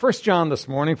1 John this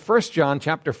morning, 1 John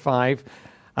chapter 5,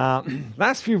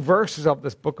 last few verses of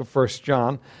this book of 1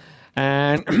 John.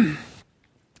 And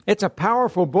it's a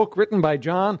powerful book written by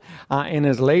John in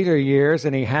his later years,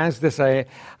 and he has this,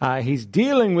 he's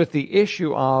dealing with the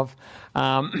issue of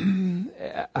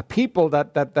a people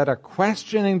that are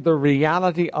questioning the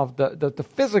reality of the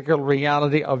physical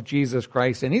reality of Jesus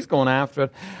Christ, and he's going after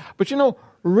it. But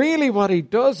really what he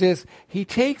does is he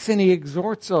takes and he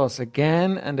exhorts us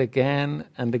again and again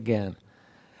and again.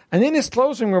 And in his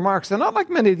closing remarks, they're not like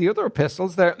many of the other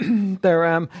epistles.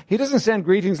 He doesn't send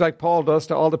greetings like Paul does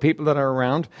to all the people that are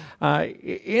around.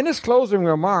 In his closing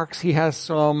remarks, he has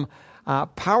some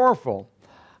powerful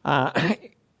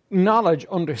knowledge,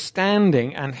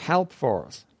 understanding, and help for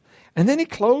us. And then he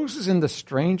closes in the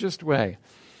strangest way.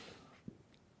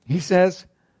 He says,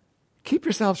 keep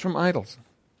yourselves from idols.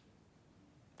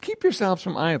 Keep yourselves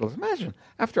from idols. Imagine,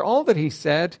 after all that he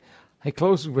said, he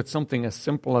closes with something as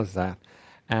simple as that.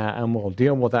 And we'll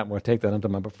deal with that and we'll take that into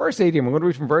mind. But verse 18, we're going to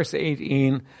read from verse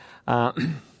 18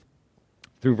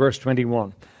 through verse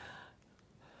 21.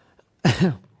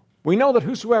 We know that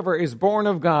whosoever is born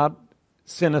of God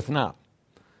sinneth not.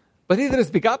 But he that is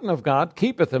begotten of God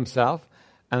keepeth himself,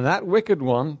 and that wicked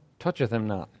one toucheth him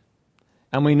not.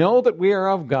 And we know that we are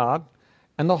of God,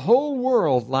 and the whole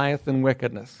world lieth in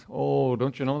wickedness. Oh,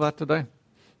 don't you know that today?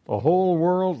 The whole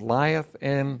world lieth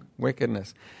in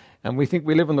wickedness. And we think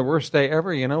we live in the worst day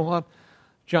ever. You know what?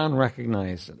 John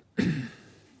recognized it.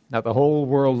 That the whole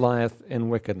world lieth in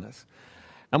wickedness.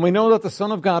 And we know that the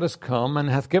Son of God is come and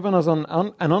hath given us an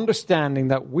understanding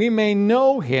that we may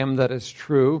know him that is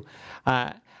true.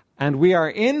 And we are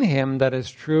in him that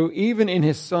is true, even in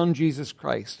his Son Jesus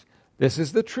Christ. This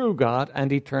is the true God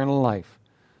and eternal life.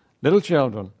 Little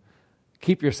children,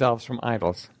 keep yourselves from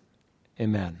idols.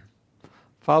 Amen.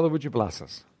 Father, would you bless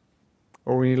us?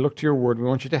 Or when you look to your word, we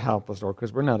want you to help us, Lord,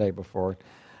 because we're not able for it.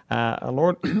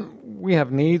 Lord, we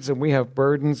have needs and we have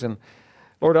burdens. And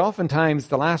Lord, oftentimes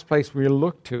the last place we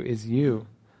look to is you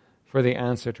for the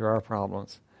answer to our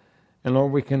problems. And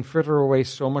Lord, we can fritter away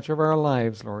so much of our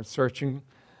lives, Lord, searching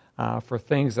for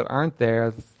things that aren't there,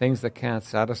 things that can't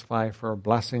satisfy, for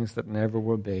blessings that never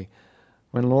will be.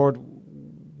 When, Lord,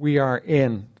 we are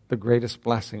in the greatest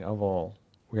blessing of all.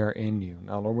 We are in you.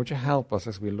 Now, Lord, would you help us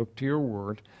as we look to your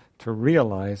word to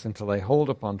realize and to lay hold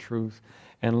upon truth,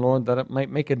 and, Lord, that it might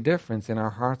make a difference in our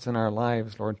hearts and our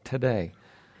lives, Lord, today.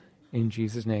 In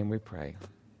Jesus' name we pray.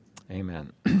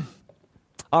 Amen.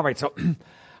 All right, so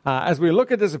as we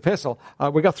look at this epistle,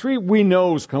 we got three we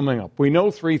knows coming up. We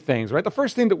know three things, right? The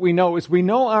first thing that we know is we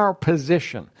know our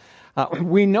position.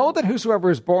 We know that whosoever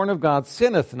is born of God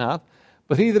sinneth not,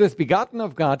 but he that is begotten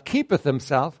of God keepeth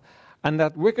himself, and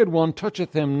that wicked one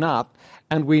toucheth him not.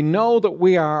 And we know that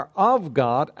we are of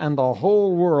God, and the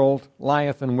whole world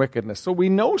lieth in wickedness. So we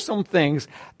know some things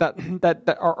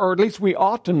that or at least we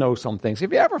ought to know some things.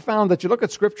 Have you ever found that you look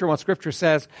at Scripture and what Scripture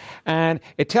says, and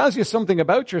it tells you something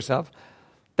about yourself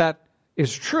that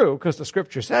is true because the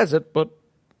Scripture says it, but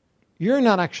you're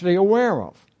not actually aware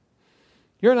of?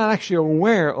 You're not actually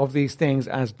aware of these things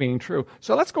as being true.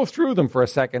 So let's go through them for a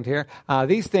second here,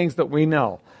 these things that we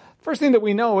know. First thing that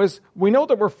we know is we know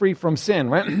that we're free from sin,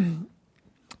 right?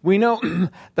 We know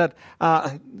that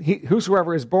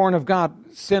whosoever is born of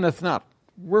God sinneth not.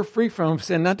 We're free from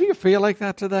sin. Now, do you feel like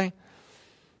that today?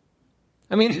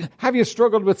 I mean, have you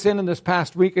struggled with sin in this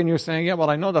past week and you're saying, yeah,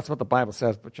 well, I know that's what the Bible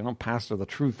says, but Pastor, the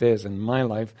truth is in my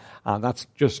life, that's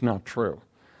just not true.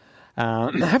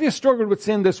 Have you struggled with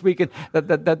sin this week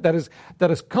that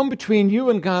has come between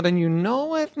you and God, and you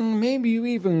know it, and maybe you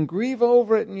even grieve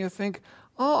over it, and you think,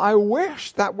 oh, I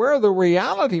wish that were the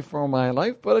reality for my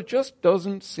life, but it just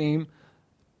doesn't seem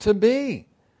to be.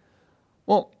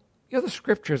 Well, the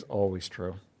Scripture is always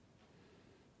true.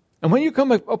 And when you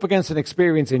come up against an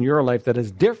experience in your life that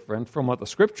is different from what the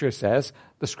Scripture says,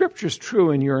 the Scripture is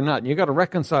true and you're not. And you've got to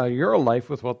reconcile your life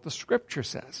with what the Scripture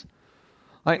says.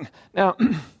 Right? Now,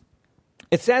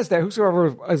 it says there,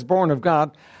 whosoever is born of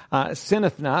God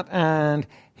sinneth not, and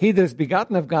he that is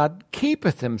begotten of God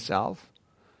keepeth himself.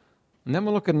 And then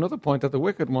we'll look at another point, that the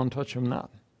wicked one touch him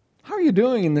not. How are you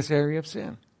doing in this area of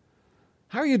sin?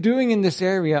 How are you doing in this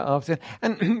area of sin?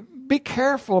 And be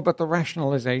careful about the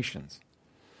rationalizations.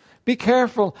 Be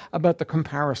careful about the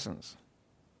comparisons.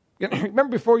 Remember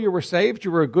before you were saved, you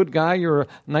were a good guy, you were a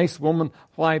nice woman.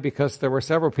 Why? Because there were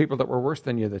several people that were worse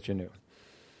than you that you knew.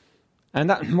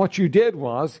 And what you did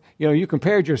was, you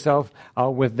compared yourself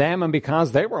with them, and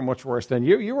because they were much worse than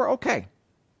you, you were okay.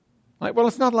 Right? Well,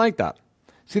 it's not like that.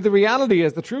 See, the reality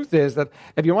is, the truth is that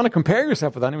if you want to compare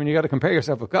yourself with anyone, you've got to compare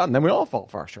yourself with God, and then we all fall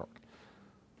far short.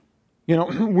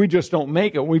 We just don't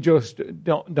make it. We just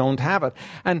don't have it.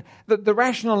 And the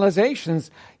rationalizations,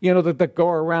 that go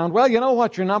around, well, you know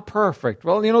what? You're not perfect.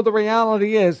 Well, the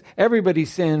reality is everybody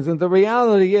sins. And the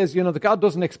reality is, that God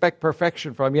doesn't expect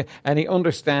perfection from you. And he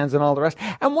understands and all the rest.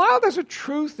 And while there's a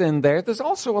truth in there, there's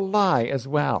also a lie as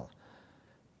well.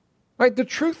 Right? The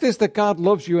truth is that God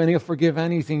loves you and he'll forgive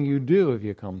anything you do if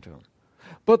you come to him.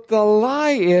 But the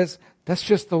lie is, that's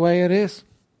just the way it is.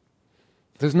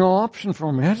 There's no option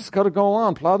for me. I just got to go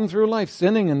on, plodding through life,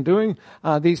 sinning and doing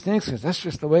these things, because that's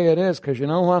just the way it is. Because you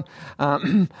know what?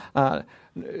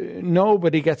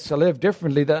 Nobody gets to live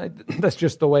differently. That's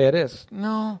just the way it is.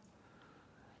 No.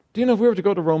 Do you know, if we were to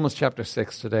go to Romans chapter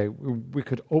 6 today, we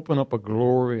could open up a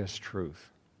glorious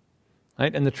truth.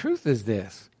 Right? And the truth is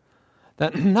this,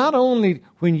 that not only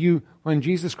when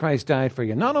Jesus Christ died for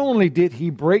you, not only did he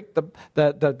break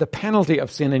the penalty of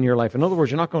sin in your life, in other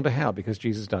words, you're not going to hell because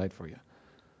Jesus died for you,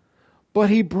 but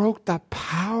he broke the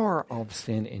power of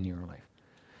sin in your life.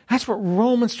 That's what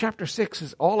Romans chapter 6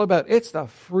 is all about. It's the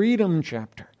freedom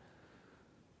chapter.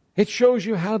 It shows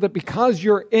you how that because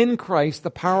you're in Christ,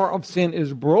 the power of sin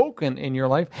is broken in your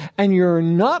life, and you're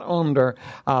not under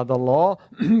the law,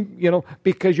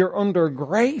 because you're under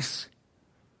grace.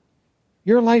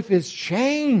 Your life is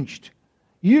changed.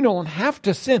 You don't have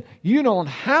to sin. You don't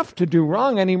have to do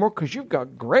wrong anymore because you've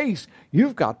got grace.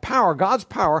 You've got power, God's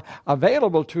power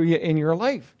available to you in your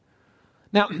life.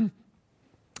 Now,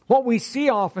 what we see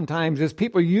oftentimes is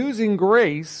people using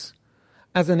grace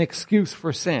as an excuse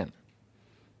for sin.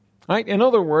 Right? In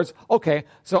other words, okay,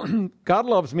 so God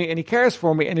loves me and he cares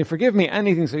for me and he'll forgive me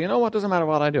anything. So you know what? Doesn't matter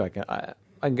what I do. I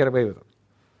can get away with it.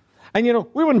 And,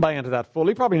 we wouldn't buy into that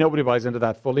fully. Probably nobody buys into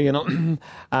that fully,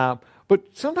 But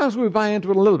sometimes we buy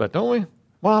into it a little bit, don't we?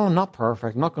 Well, I'm not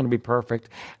perfect. I'm not going to be perfect.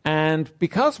 And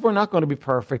because we're not going to be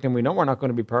perfect and we know we're not going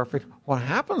to be perfect, what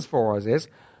happens for us is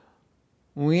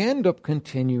we end up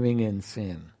continuing in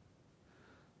sin.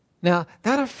 Now,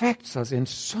 that affects us in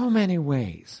so many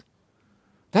ways.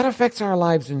 That affects our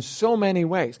lives in so many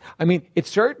ways. I mean, it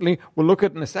certainly, we'll look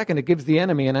at it in a second, it gives the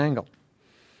enemy an angle.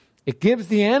 It gives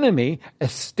the enemy a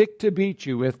stick to beat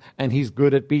you with, and he's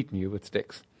good at beating you with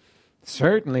sticks.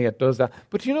 Certainly it does that.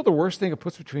 But you know the worst thing it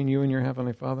puts between you and your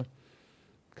Heavenly Father?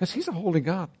 Because he's a holy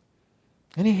God.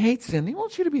 And he hates sin. He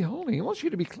wants you to be holy. He wants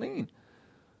you to be clean.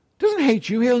 He doesn't hate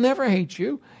you. He'll never hate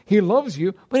you. He loves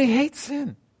you, but he hates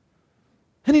sin.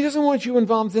 And he doesn't want you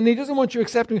involved in it. He doesn't want you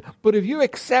accepting it. But if you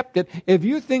accept it, if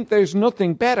you think there's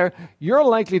nothing better, you're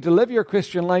likely to live your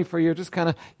Christian life where you're just kind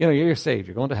of, you're saved.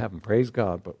 You're going to heaven. Praise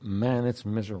God. But man, it's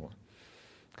miserable.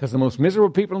 Because the most miserable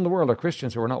people in the world are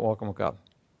Christians who are not walking with God.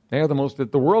 They are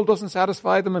the world doesn't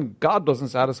satisfy them and God doesn't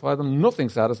satisfy them. Nothing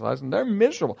satisfies them. They're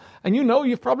miserable. And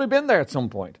you've probably been there at some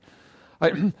point.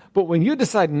 Right? But when you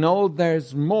decide, no,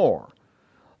 there's more,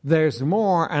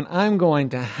 and I'm going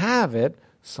to have it,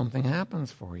 something happens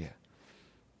for you.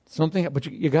 But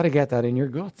you got to get that in your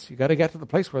guts. You got to get to the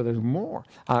place where there's more.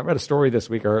 I read a story this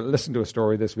week, or listened to a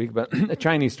story this week, but a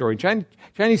Chinese story.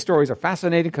 Chinese stories are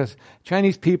fascinating because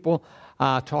Chinese people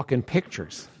talk in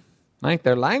pictures. Right?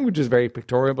 Their language is very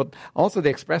pictorial, but also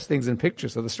they express things in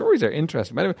pictures. So the stories are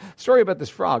interesting. But anyway, story about this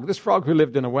frog who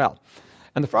lived in a well.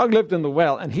 And the frog lived in the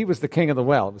well, and he was the king of the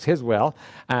well. It was his well.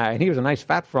 And he was a nice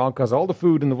fat frog because all the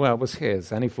food in the well was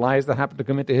his. Any flies that happened to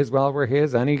come into his well were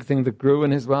his. Anything that grew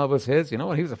in his well was his. You know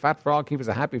what? He was a fat frog. He was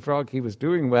a happy frog. He was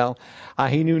doing well.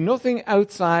 He knew nothing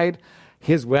outside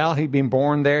his well. He'd been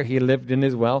born there. He lived in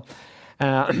his well.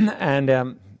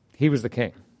 And he was the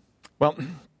king. Well,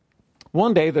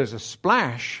 one day there's a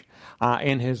splash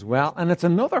in his well, and it's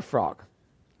another frog.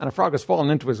 And a frog has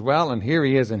fallen into his well, and here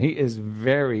he is, and he is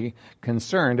very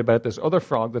concerned about this other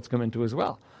frog that's come into his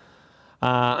well.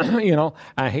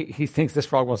 He thinks this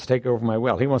frog wants to take over my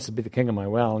well. He wants to be the king of my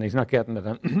well, and he's not getting it.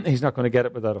 And he's not going to get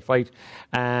it without a fight.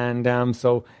 And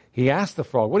so he asked the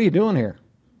frog, "What are you doing here?"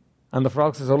 And the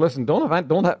frog says, "Oh, listen, don't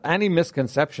have any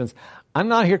misconceptions. I'm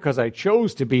not here because I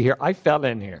chose to be here. I fell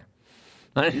in here.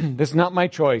 This is not my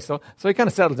choice." So he kind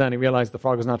of settles down. He realizes the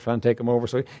frog is not trying to take him over.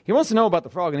 So he wants to know about the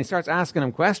frog, and he starts asking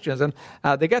him questions. And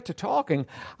they get to talking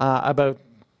about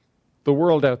the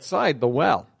world outside the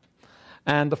well.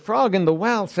 And the frog in the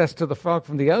well says to the frog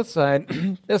from the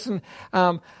outside, "Listen,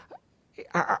 are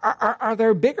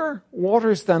there bigger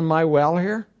waters than my well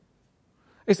here?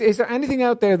 Is there anything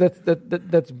out there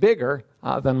that's bigger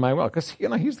than my well?" Because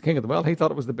he's the king of the well. He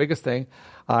thought it was the biggest thing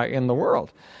in the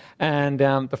world. And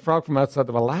the frog from outside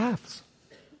the well laughs.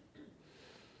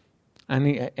 And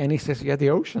he says, "Yeah, the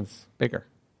ocean's bigger.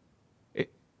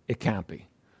 It can't be.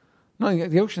 No,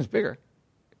 the ocean's bigger.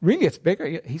 Really, it's bigger.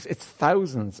 It's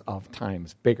thousands of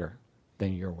times bigger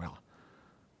than your well."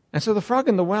 And so the frog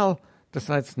in the well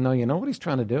decides, no, you know what he's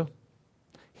trying to do?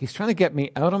 He's trying to get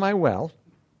me out of my well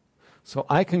so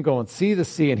I can go and see the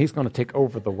sea, and he's going to take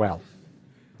over the well.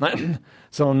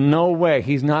 So no way,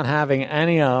 he's not having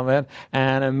any of it.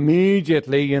 And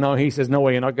immediately, he says, no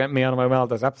way, you're not getting me out of my well.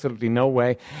 There's absolutely no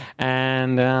way.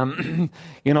 And,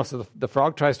 so the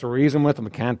frog tries to reason with him,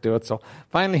 but can't do it. So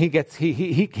finally he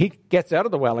gets out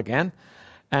of the well again.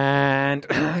 And,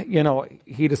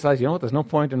 he decides, there's no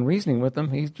point in reasoning with him.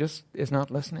 He just is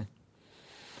not listening.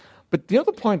 But the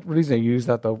other point, reason I use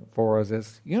that though for us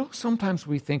is, sometimes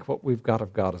we think what we've got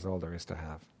of God is all there is to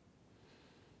have.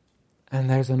 And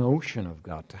there's an ocean of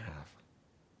God to have.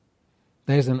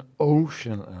 There's an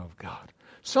ocean of God.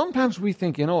 Sometimes we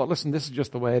think, listen, this is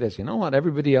just the way it is. You know what?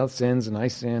 Everybody else sins and I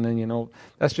sin and,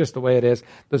 that's just the way it is.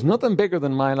 There's nothing bigger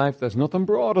than my life. There's nothing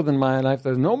broader than my life.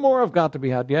 There's no more of God to be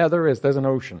had. Yeah, there is. There's an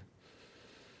ocean.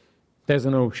 There's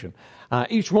an ocean.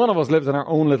 Each one of us lives in our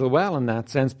own little well in that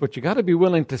sense, but you got to be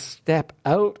willing to step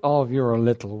out of your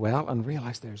little well and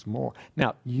realize there's more.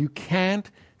 Now, you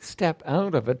can't step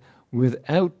out of it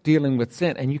without dealing with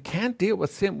sin. And you can't deal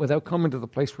with sin without coming to the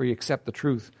place where you accept the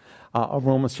truth of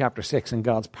Romans chapter 6 and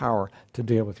God's power to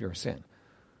deal with your sin.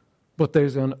 But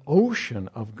there's an ocean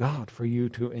of God for you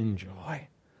to enjoy.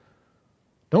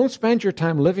 Don't spend your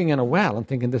time living in a well and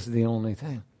thinking this is the only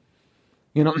thing.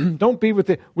 Don't be with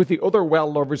the other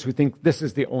well lovers who think this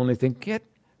is the only thing.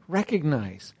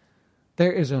 Recognize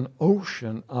there is an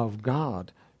ocean of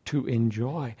God to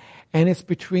enjoy. And it's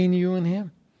between you and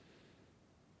Him.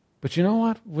 But you know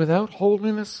what? Without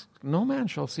holiness, no man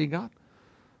shall see God.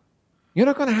 You're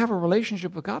not going to have a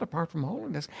relationship with God apart from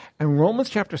holiness. And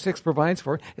Romans chapter 6 provides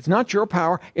for it. It's not your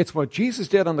power. It's what Jesus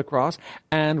did on the cross.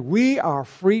 And we are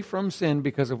free from sin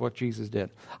because of what Jesus did.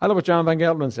 I love what John Van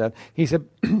Gelderman said. He said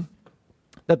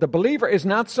that the believer is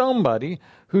not somebody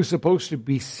who's supposed to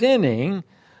be sinning,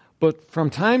 but from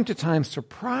time to time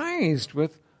surprised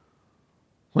with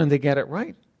when they get it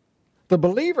right. The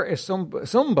believer is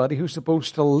somebody who's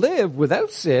supposed to live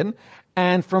without sin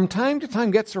and from time to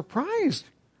time get surprised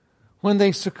when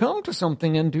they succumb to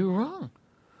something and do wrong.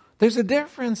 There's a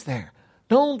difference there.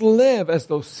 Don't live as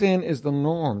though sin is the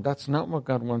norm. That's not what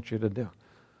God wants you to do.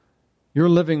 You're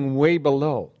living way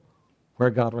below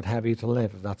where God would have you to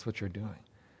live if that's what you're doing.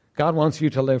 God wants you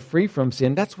to live free from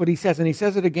sin. That's what He says, and He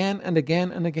says it again and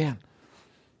again and again,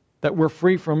 that we're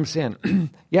free from sin.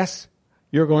 Yes,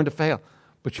 you're going to fail.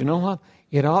 But you know what?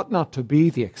 It ought not to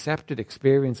be the accepted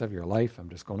experience of your life. I'm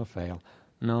just going to fail.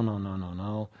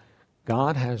 No.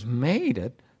 God has made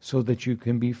it so that you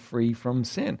can be free from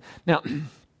sin. Now, look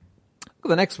at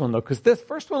the next one, though, because this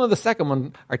first one and the second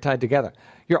one are tied together.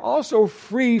 You're also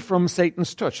free from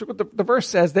Satan's touch. Look what the verse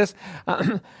says this.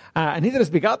 And he that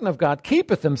is begotten of God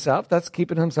keepeth himself, that's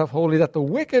keeping himself holy, that the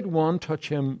wicked one touch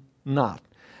him not.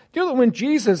 Do you know that when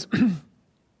Jesus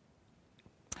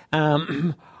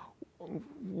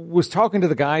was talking to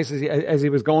the guys as he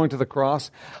was going to the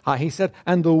cross, he said,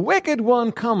 and the wicked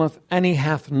one cometh, and he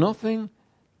hath nothing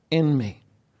in me.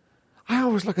 I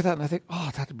always look at that and I think,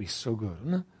 that would be so good,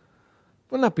 wouldn't it?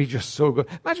 Wouldn't that be just so good?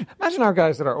 Imagine our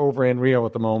guys that are over in Rio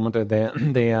at the moment,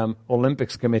 the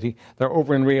Olympics committee, they're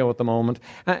over in Rio at the moment.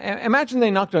 Imagine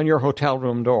they knocked on your hotel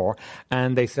room door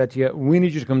and they said to you, we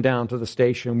need you to come down to the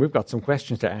station. We've got some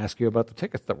questions to ask you about the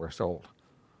tickets that were sold.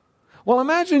 Well,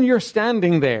 imagine you're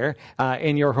standing there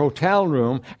in your hotel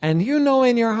room and you know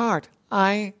in your heart,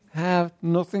 I have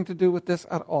nothing to do with this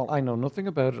at all. I know nothing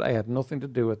about it. I had nothing to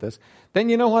do with this. Then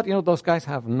you know what? Those guys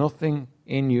have nothing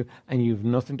in you and you've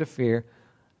nothing to fear,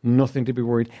 nothing to be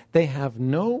worried. They have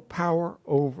no power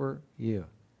over you.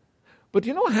 But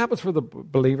you know what happens for the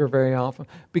believer very often?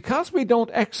 Because we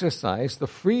don't exercise the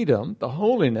freedom, the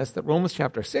holiness that Romans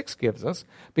chapter 6 gives us,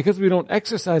 because we don't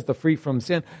exercise the free from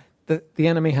sin, the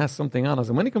enemy has something on us.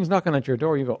 And when he comes knocking at your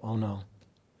door, you go, oh no,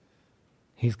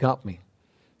 he's got me.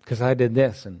 Because I did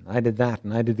this, and I did that,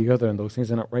 and I did the other, and those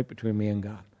things are not right between me and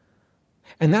God.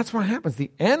 And that's what happens. The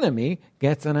enemy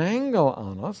gets an angle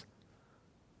on us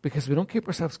because we don't keep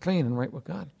ourselves clean and right with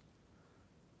God.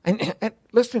 And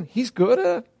listen, he's good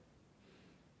at it.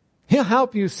 He'll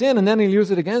help you sin, and then he'll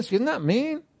use it against you. Isn't that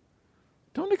mean?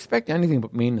 Don't expect anything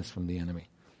but meanness from the enemy.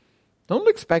 Don't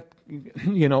expect,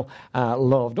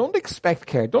 love. Don't expect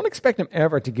care. Don't expect him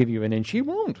ever to give you an inch. He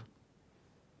won't.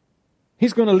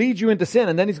 He's going to lead you into sin,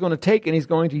 and then he's going to take and he's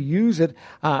going to use it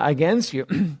against you.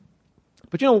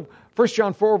 But 1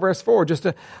 John 4, verse 4, just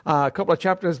a couple of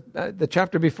chapters, the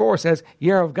chapter before says, ye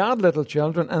are of God, little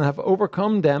children, and have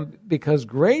overcome them, because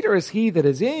greater is he that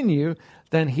is in you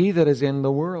than he that is in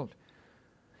the world.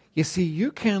 You see,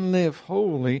 you can live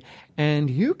holy, and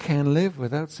you can live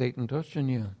without Satan touching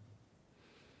you.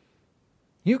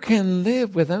 You can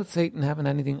live without Satan having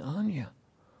anything on you.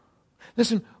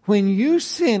 Listen, when you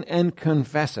sin and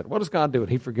confess it, what does God do?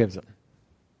 He forgives it.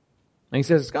 And he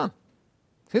says it's gone.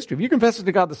 It's history. If you confess it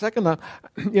to God the second time,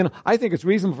 I think it's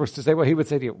reasonable for us to say, well, he would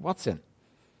say to you, what sin?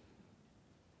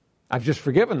 I've just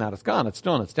forgiven that. It's gone. It's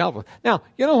done. It's dealt with. Now,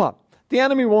 you know what? The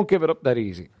enemy won't give it up that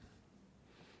easy.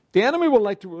 The enemy will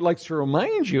likes to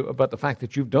remind you about the fact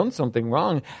that you've done something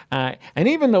wrong. And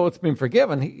even though it's been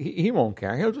forgiven, he won't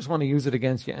care. He'll just want to use it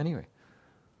against you anyway.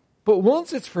 But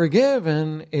once it's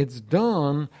forgiven, it's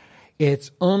done,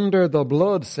 it's under the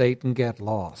blood, Satan, get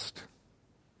lost.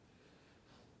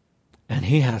 And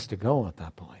he has to go at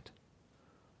that point.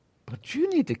 But you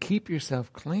need to keep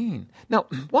yourself clean. Now,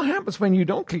 what happens when you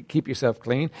don't keep yourself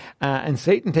clean and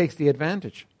Satan takes the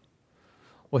advantage?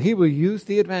 Well, he will use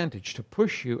the advantage to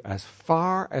push you as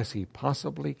far as he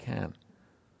possibly can.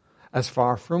 As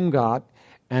far from God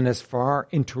and as far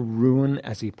into ruin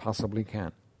as he possibly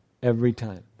can. Every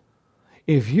time.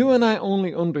 If you and I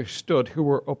only understood who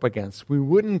we're up against, we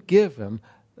wouldn't give him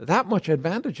that much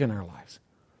advantage in our lives.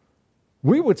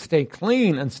 We would stay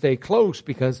clean and stay close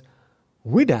because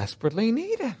we desperately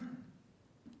need it.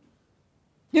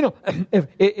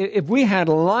 If we had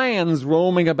lions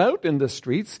roaming about in the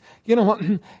streets, you know what?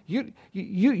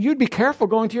 You'd be careful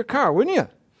going to your car, wouldn't you?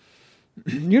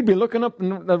 You'd be looking up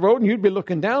the road and you'd be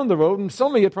looking down the road, and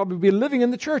some of you'd probably be living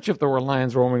in the church if there were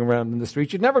lions roaming around in the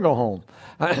streets. You'd never go home.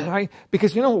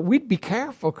 Because, we'd be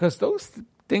careful because those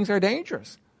things are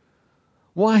dangerous.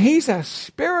 Well, he's a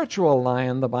spiritual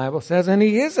lion, the Bible says, and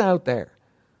he is out there.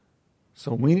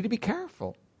 So we need to be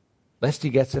careful, lest he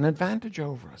gets an advantage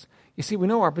over us. You see, we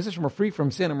know our position. We're free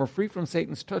from sin and we're free from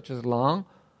Satan's touch as long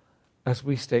as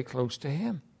we stay close to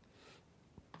him.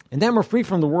 And then we're free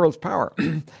from the world's power.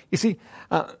 You see,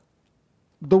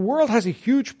 the world has a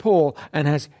huge pull and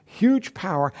has huge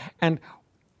power, and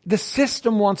the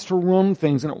system wants to run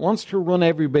things, and it wants to run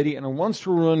everybody, and it wants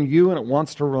to run you, and it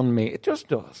wants to run me. It just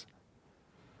does.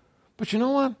 But you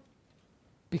know what?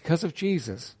 Because of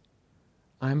Jesus,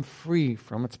 I'm free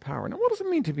from its power. Now, what does it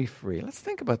mean to be free? Let's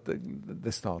think about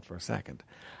this thought for a second.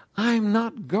 I'm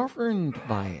not governed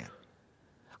by it.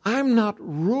 I'm not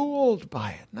ruled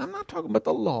by it. Now, I'm not talking about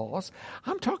the laws.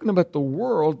 I'm talking about the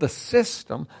world, the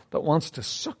system that wants to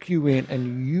suck you in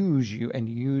and use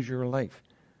your life.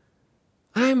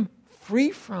 I'm free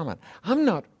from it. I'm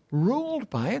not ruled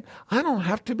by it. I don't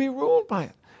have to be ruled by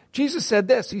it. Jesus said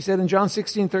this. He said in John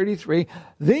 16:33,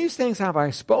 "These things have I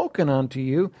spoken unto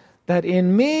you, that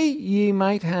in me ye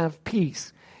might have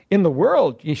peace. In the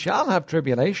world ye shall have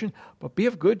tribulation, but be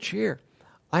of good cheer.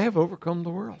 I have overcome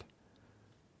the world."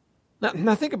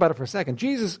 Now think about it for a second.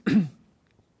 Jesus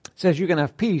says you can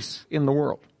have peace in the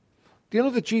world. Do you know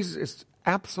that Jesus is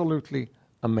absolutely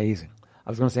amazing? I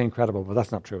was going to say incredible, but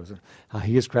that's not true, is it?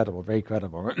 He is credible, very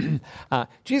credible.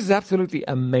 Jesus is absolutely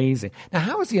amazing. Now,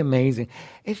 how is he amazing?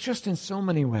 It's just in so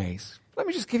many ways. Let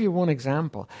me just give you one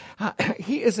example.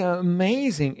 He is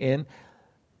amazing in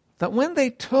that when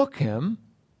they took him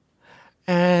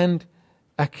and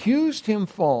accused him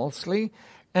falsely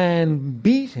and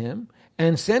beat him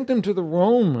and sent him to the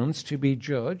Romans to be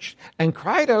judged and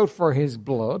cried out for his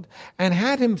blood and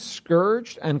had him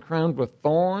scourged and crowned with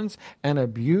thorns and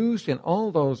abused in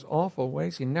all those awful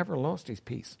ways, he never lost his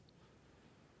peace.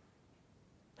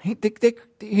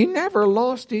 He never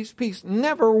lost his peace.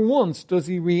 Never once does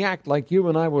he react like you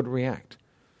and I would react.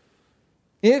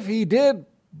 If he did,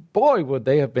 boy, would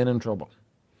they have been in trouble.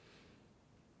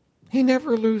 He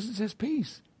never loses his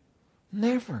peace.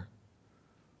 Never.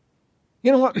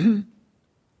 You know what?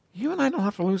 You and I don't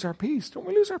have to lose our peace. Don't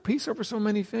we lose our peace over so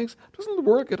many things? Doesn't the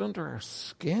world get under our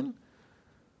skin?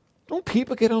 Don't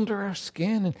people get under our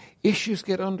skin and issues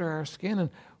get under our skin and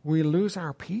we lose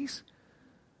our peace?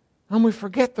 And we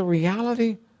forget the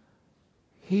reality.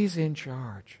 He's in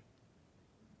charge.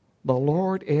 The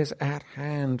Lord is at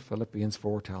hand, Philippians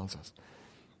 4 tells us.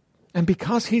 And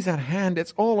because he's at hand,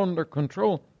 it's all under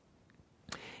control.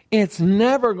 It's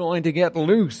never going to get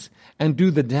loose and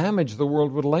do the damage the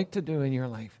world would like to do in your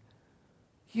life.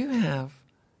 You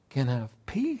can have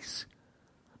peace.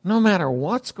 No matter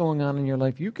what's going on in your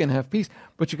life, you can have peace.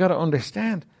 But you got to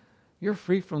understand, you're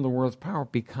free from the world's power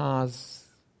because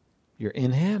you're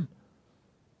in him.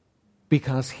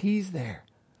 Because he's there.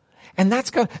 And that's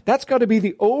got to be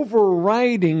the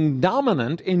overriding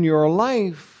dominant in your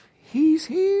life. He's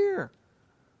here.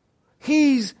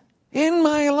 He's in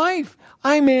my life.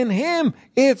 I'm in him.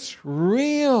 It's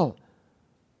real.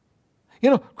 You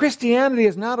know, Christianity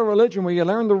is not a religion where you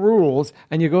learn the rules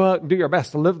and you go out and do your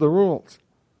best to live the rules.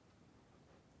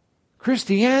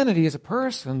 Christianity is a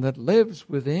person that lives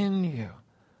within you.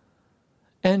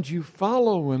 and you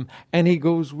follow him, and he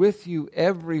goes with you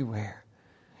everywhere,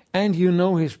 and you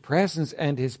know his presence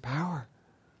and his power.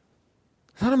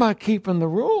 It's not about keeping the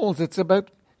rules. It's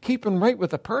about keeping right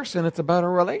with the person. It's about a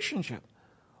relationship.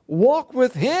 Walk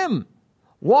with him.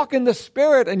 Walk in the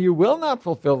Spirit, and you will not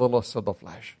fulfill the lusts of the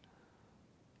flesh.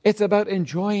 It's about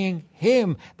enjoying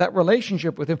him, that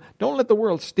relationship with him. Don't let the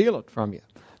world steal it from you.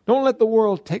 Don't let the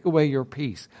world take away your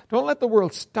peace. Don't let the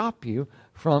world stop you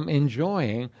from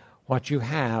enjoying what you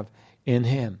have in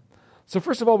him. So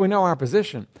first of all, we know our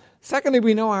position. Secondly,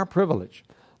 we know our privilege.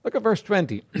 Look at verse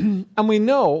 20. And we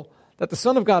know that the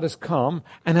Son of God is come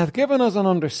and hath given us an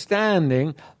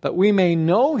understanding that we may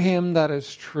know him that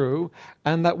is true,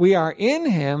 and that we are in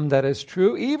him that is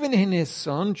true, even in his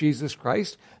Son, Jesus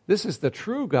Christ. This is the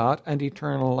true God and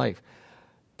eternal life.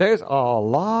 There's a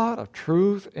lot of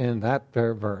truth in that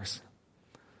verse.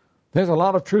 There's a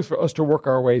lot of truth for us to work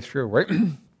our way through, right?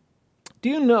 Do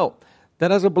you know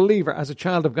that as a believer, as a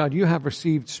child of God, you have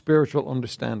received spiritual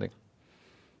understanding?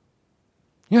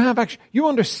 You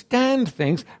understand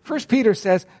things. 1 Peter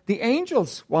says the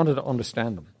angels wanted to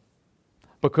understand them,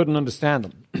 but couldn't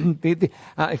understand them.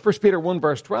 1 Peter 1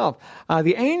 verse 12,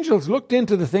 the angels looked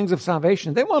into the things of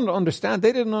salvation. They wanted to understand.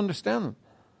 They didn't understand them.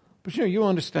 But you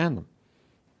understand them.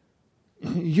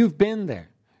 You've been there.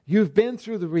 You've been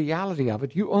through the reality of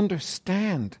it. You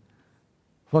understand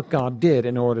what God did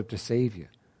in order to save you.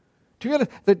 Do you realize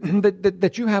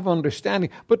that you have understanding?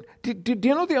 But do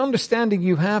you know the understanding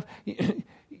you have?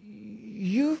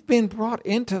 You've been brought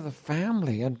into the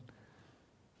family, and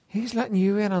he's letting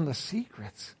you in on the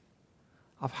secrets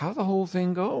of how the whole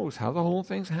thing goes, how the whole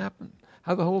thing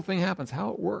happens, how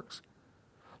it works.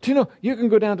 Do you know, you can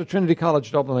go down to Trinity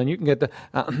College Dublin and you can get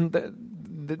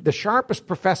the sharpest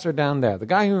professor down there, the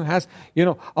guy who has,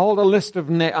 all the list of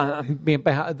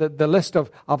the list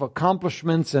of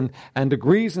accomplishments and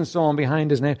degrees and so on behind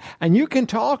his name, and you can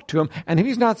talk to him, and if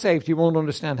he's not saved, he won't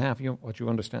understand half what you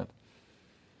understand.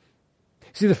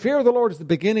 See, the fear of the Lord is the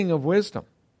beginning of wisdom.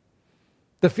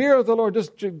 The fear of the Lord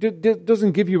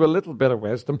doesn't give you a little bit of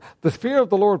wisdom. The fear of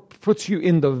the Lord puts you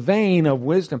in the vein of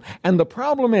wisdom. And the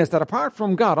problem is that apart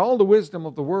from God, all the wisdom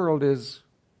of the world is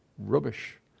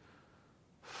rubbish,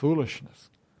 foolishness.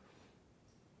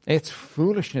 It's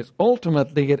foolishness.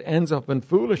 Ultimately, it ends up in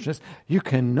foolishness. You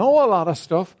can know a lot of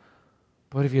stuff,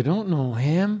 but if you don't know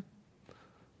him,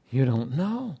 you don't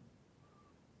know.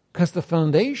 Because the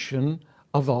foundation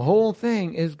of the whole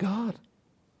thing is God.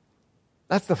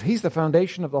 He's the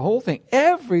foundation of the whole thing.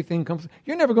 Everything comes.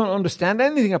 You're never going to understand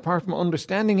anything apart from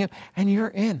understanding him, and you're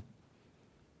in.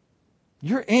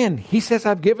 You're in. He says,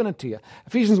 I've given it to you.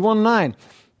 Ephesians 1:9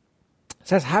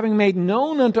 says, having made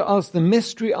known unto us the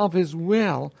mystery of his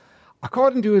will,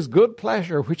 according to his good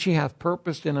pleasure, which he hath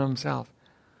purposed in himself.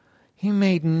 He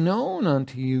made known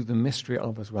unto you the mystery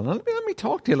of his will. Now, let me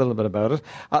talk to you a little bit about it.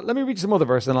 Let me read some other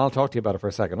verse, and I'll talk to you about it for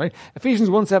a second. Right? Ephesians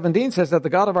 1:17 says that the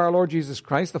God of our Lord Jesus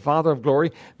Christ, the Father of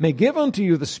glory, may give unto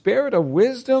you the spirit of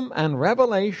wisdom and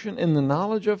revelation in the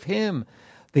knowledge of him,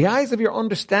 the eyes of your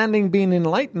understanding being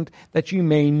enlightened, that you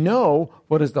may know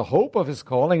what is the hope of his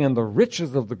calling and the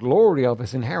riches of the glory of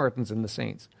his inheritance in the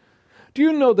saints. Do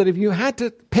you know that if you had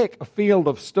to pick a field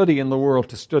of study in the world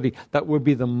to study that would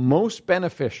be the most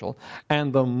beneficial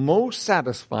and the most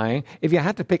satisfying, if you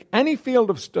had to pick any field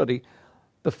of study,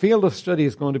 the field of study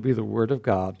is going to be the Word of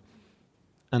God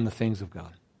and the things of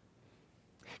God.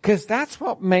 Because that's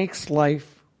what makes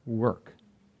life work.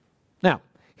 Now,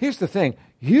 here's the thing.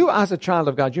 You as a child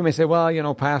of God, you may say,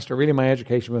 well, Pastor, really my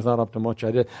education was not up to much.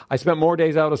 I spent more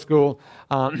days out of school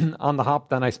on the hop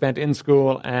than I spent in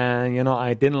school, and,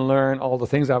 I didn't learn all the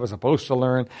things I was supposed to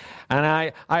learn. And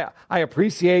I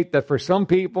appreciate that for some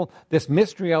people, this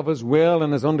mystery of his will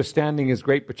and his understanding is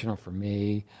great, but, for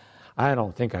me, I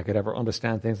don't think I could ever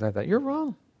understand things like that. You're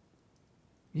wrong.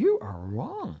 You are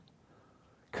wrong.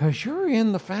 Because you're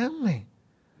in the family.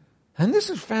 And this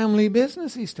is family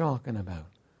business he's talking about.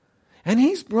 And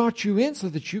he's brought you in so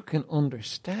that you can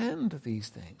understand these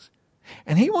things.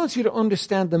 And he wants you to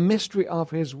understand the mystery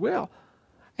of his will.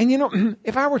 And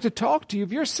if I were to talk to you,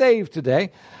 if you're saved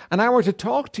today, and I were to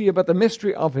talk to you about the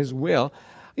mystery of his will,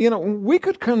 we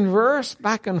could converse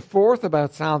back and forth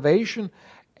about salvation.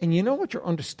 And you know what your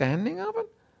understanding of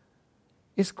it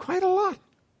is? Quite a lot.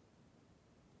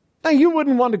 Now, you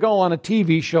wouldn't want to go on a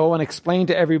TV show and explain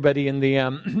to everybody in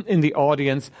the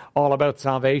audience all about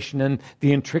salvation and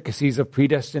the intricacies of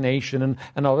predestination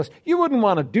and all this. You wouldn't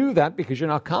want to do that because you're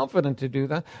not confident to do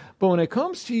that. But when it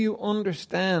comes to you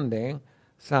understanding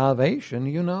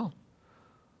salvation,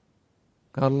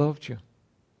 God loved you.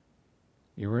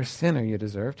 You were a sinner. You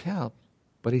deserved help.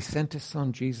 But he sent his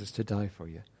son Jesus to die for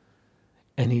you.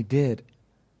 And he did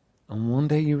And one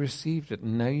day you received it,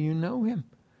 and now you know him.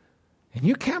 And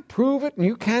you can't prove it, and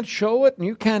you can't show it, and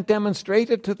you can't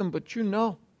demonstrate it to them, but you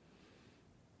know.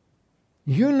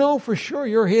 You know for sure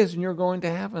you're his and you're going to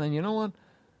heaven. And you know what?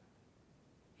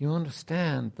 You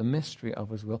understand the mystery of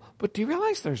his will. But do you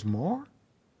realize there's more?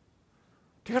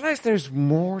 Do you realize there's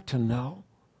more to know?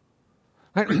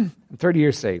 Right? I'm 30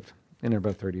 years saved. In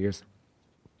about 30 years.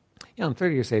 Yeah, I'm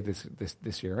 30 years saved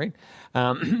this year, right?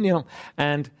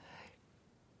 And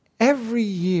every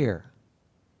year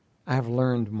I've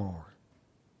learned more.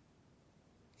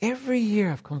 Every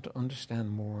year I've come to understand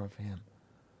more of him.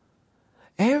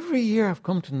 Every year I've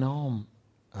come to know him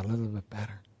a little bit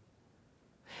better.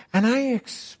 And I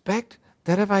expect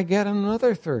that if I get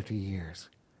another 30 years,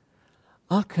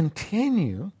 I'll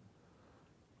continue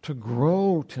to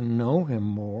grow to know him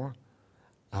more,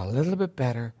 a little bit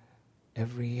better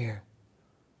every year.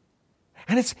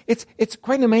 And it's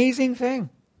quite an amazing thing.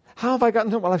 How have I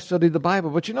gotten to it? Well, I've studied the Bible.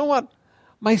 But you know what?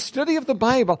 My study of the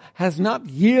Bible has not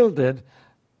yielded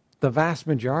the vast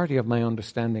majority of my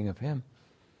understanding of him.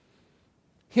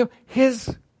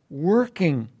 His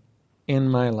working in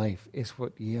my life is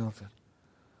what yields it.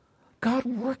 God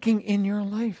working in your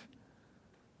life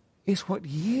is what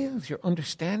yields your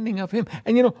understanding of him.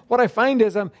 And you know, what I find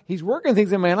is he's working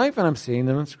things in my life and I'm seeing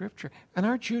them in Scripture. And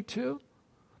aren't you too?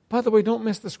 By the way, don't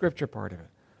miss the Scripture part of it.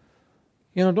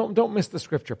 You know, don't miss the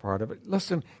Scripture part of it.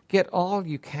 Listen, get all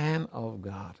you can of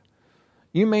God.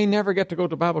 You may never get to go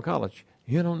to Bible college.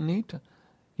 You don't need to.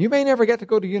 You may never get to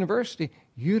go to university.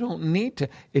 You don't need to.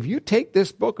 If you take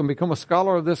this book and become a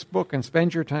scholar of this book and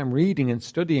spend your time reading and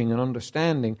studying and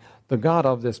understanding the God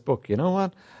of this book, you know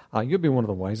what? You'll be one of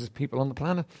the wisest people on the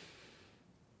planet.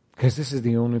 Because this is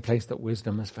the only place that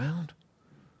wisdom is found.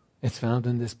 It's found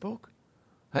in this book.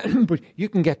 But you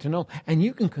can get to know, and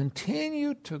you can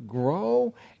continue to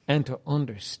grow and to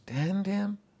understand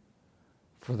him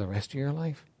for the rest of your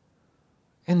life.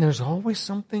 And there's always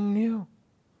something new.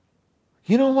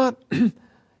 You know what? You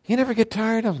never get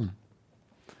tired of him.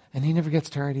 And he never gets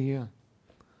tired of you.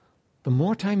 The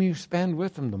more time you spend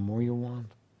with him, the more you want.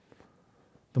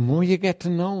 The more you get to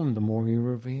know him, the more he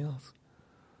reveals.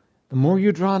 The more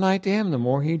you draw nigh to him, the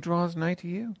more he draws nigh to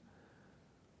you.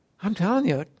 I'm telling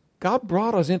you, God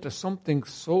brought us into something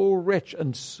so rich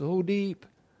and so deep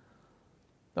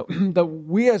that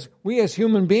we as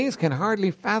human beings can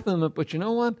hardly fathom it. But you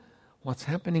know what? What's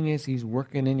happening is he's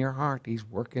working in your heart. He's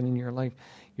working in your life.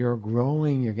 You're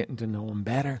growing. You're getting to know him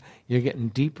better. You're getting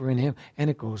deeper in him. And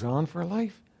it goes on for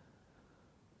life.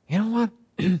 You know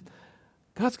what?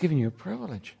 God's given you a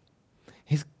privilege.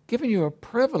 He's given you a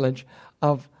privilege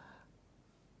of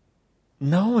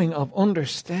knowing, of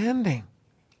understanding.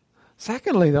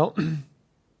 Secondly, though,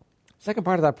 second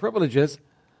part of that privilege is,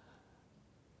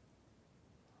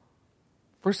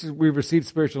 first is we receive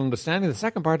spiritual understanding. The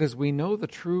second part is we know the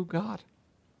true God.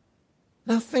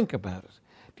 Now think about it.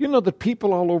 Do you know that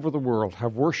people all over the world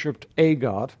have worshipped a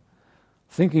God,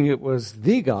 thinking it was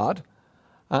the God,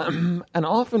 and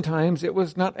oftentimes it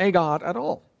was not a God at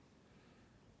all.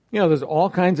 You know, there's all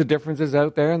kinds of differences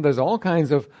out there, and there's all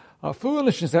kinds of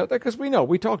foolishness out there, because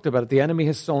we talked about it. The enemy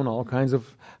has sown all kinds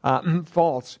of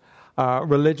false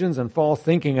religions and false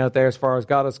thinking out there as far as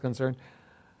God is concerned.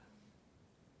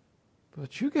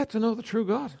 But you get to know the true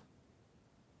God.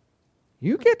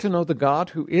 You get to know the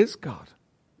God who is God.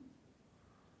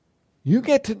 You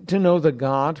get to know the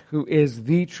God who is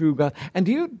the true God. And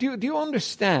do you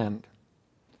understand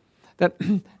that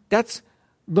that's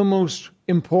the most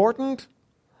important,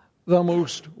 the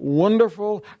most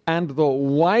wonderful, and the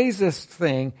wisest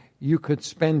thing you could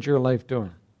spend your life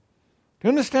doing? Do you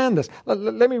understand this?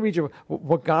 Let me read you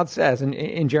what God says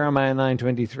in Jeremiah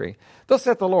 9:23. Thus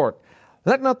saith the Lord,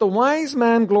 let not the wise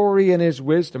man glory in his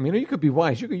wisdom. You know, you could be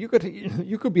wise. You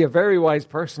could be a very wise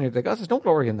person. God says, don't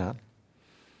glory in that.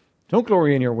 Don't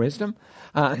glory in your wisdom.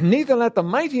 Neither let the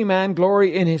mighty man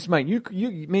glory in his might. You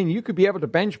could be able to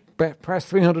bench press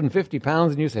 350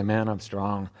 pounds and you say, man, I'm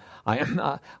strong.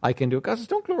 I can do it. God says,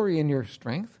 don't glory in your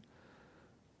strength.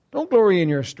 Don't glory in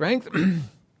your strength.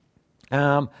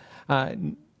 Let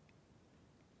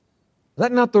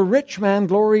not the rich man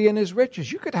glory in his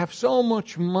riches. You could have so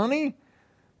much money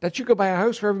that you could buy a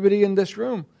house for everybody in this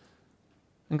room.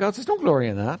 And God says, don't glory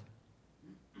in that.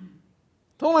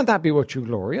 Don't let that be what you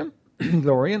glory in.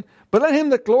 But let him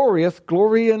that glorieth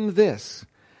glory in this,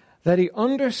 that he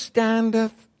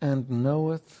understandeth and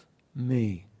knoweth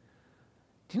me.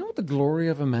 Do you know what the glory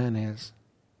of a man is?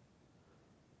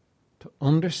 To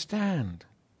understand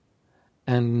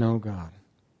and know God.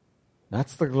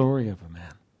 That's the glory of a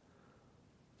man.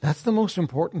 That's the most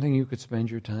important thing you could spend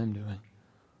your time doing.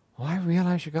 Well, I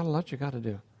realize you got a lot you got to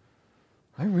do.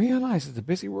 I realize it's a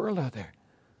busy world out there.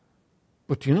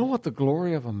 But do you know what the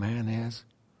glory of a man is?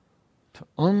 To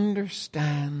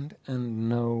understand and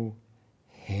know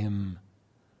him.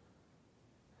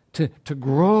 To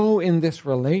grow in this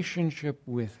relationship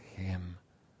with him.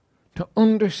 To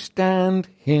understand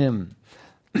him.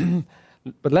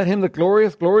 But let him that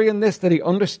glorieth glory in this, that he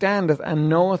understandeth and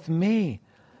knoweth me,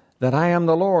 that I am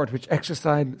the Lord, which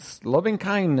exercise loving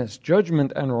kindness,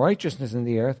 judgment, and righteousness in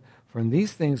the earth. For in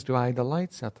these things do I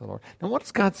delight, saith the Lord. Now what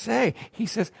does God say? He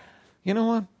says, you know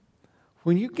what?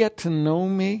 When you get to know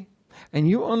me, and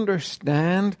you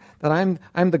understand that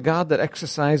I'm the God that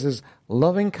exercises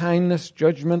loving kindness,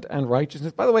 judgment, and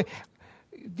righteousness. By the way,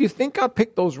 do you think God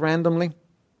picked those randomly?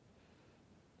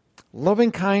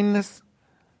 Loving kindness,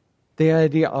 the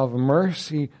idea of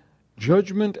mercy,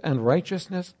 judgment, and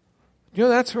righteousness. You know,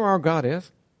 that's who our God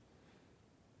is.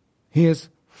 He is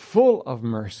full of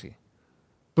mercy,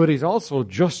 but he's also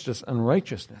justice and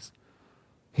righteousness.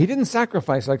 He didn't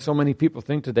sacrifice like so many people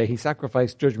think today. He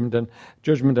sacrificed judgment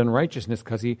and righteousness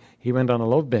because he went on a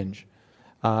love binge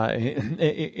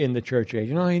in the church age.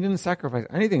 You know, he didn't sacrifice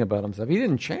anything about himself. He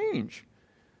didn't change.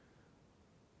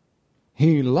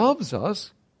 He loves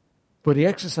us, but he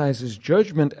exercises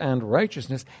judgment and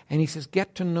righteousness, and he says,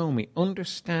 get to know me,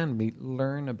 understand me,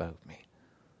 learn about me.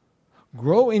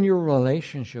 Grow in your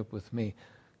relationship with me,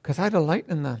 because I delight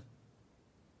in that.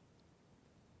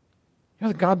 You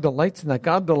know, God delights in that.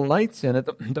 God delights in it,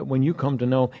 that when you come to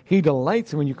know, he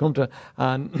delights in when you come to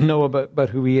know about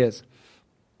who he is.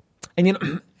 And you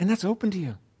know, and that's open to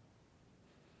you.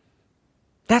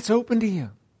 That's open to you.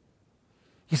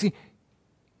 You see,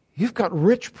 you've got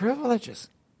rich privileges.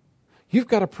 You've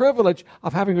got a privilege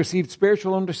of having received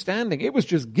spiritual understanding. It was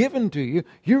just given to you.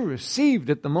 You received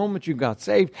it the moment you got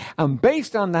saved. And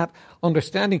based on that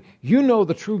understanding, you know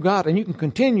the true God, and you can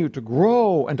continue to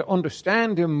grow and to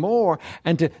understand him more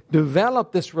and to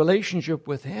develop this relationship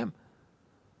with him.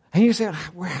 And you say,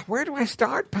 where do I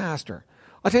start, Pastor?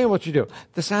 I'll tell you what you do.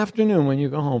 This afternoon when you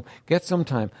go home, get some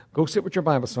time. Go sit with your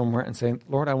Bible somewhere and say,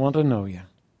 Lord, I want to know you.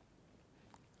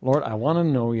 Lord, I want to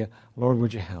know you. Lord,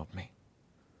 would you help me?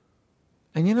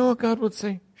 And you know what God would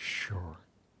say? Sure.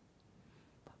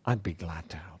 I'd be glad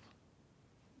to help.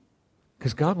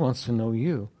 Because God wants to know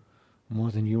you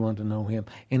more than you want to know him.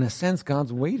 In a sense,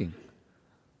 God's waiting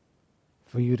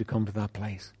for you to come to that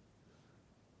place.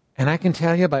 And I can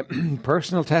tell you by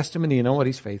personal testimony, you know what?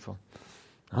 He's faithful.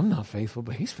 I'm not faithful,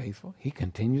 but he's faithful. He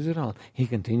continues it on. He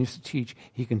continues to teach.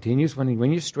 He continues,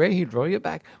 when you stray, he'll draw you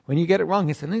back. When you get it wrong,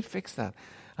 he said, let me fix that.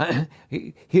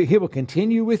 He will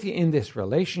continue with you in this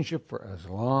relationship for as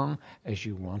long as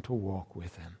you want to walk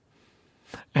with him.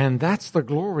 And that's the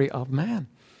glory of man.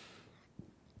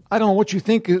 I don't know what you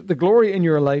think the glory in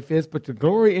your life is, but the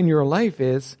glory in your life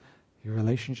is your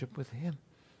relationship with him.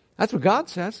 That's what God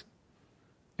says.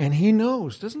 And he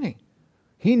knows, doesn't he?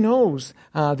 He knows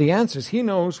the answers. He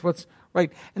knows what's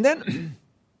right. And then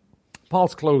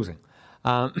Paul's closing.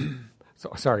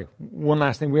 Sorry, one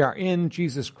last thing. We are in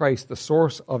Jesus Christ, the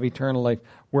source of eternal life.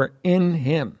 We're in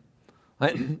him.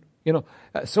 You know,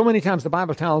 so many times the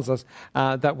Bible tells us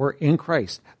that we're in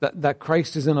Christ, that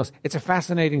Christ is in us. It's a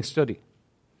fascinating study.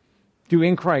 Do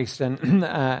in Christ and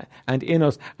in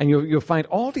us. And you'll find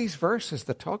all these verses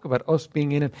that talk about us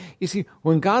being in him. You see,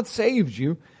 when God saved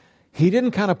you, he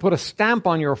didn't kind of put a stamp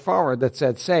on your forehead that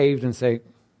said saved and say,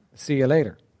 see you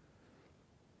later.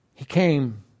 He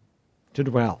came to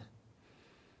dwell.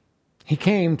 He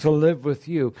came to live with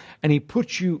you, and he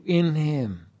put you in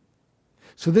him.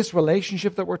 So this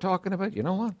relationship that we're talking about, you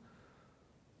know what?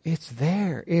 It's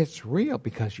there. It's real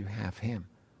because you have him.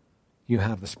 You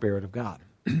have the Spirit of God.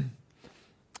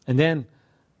 And then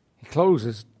he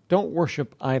closes, don't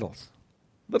worship idols.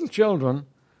 Little children,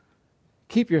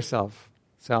 keep yourselves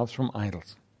from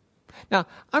idols. Now,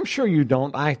 I'm sure you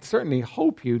don't. I certainly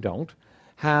hope you don't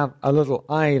have a little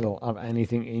idol of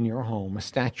anything in your home, a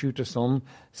statue to some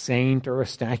saint or a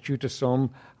statue to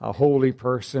some holy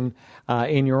person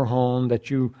in your home that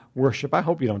you worship. I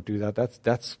hope you don't do that.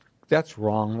 That's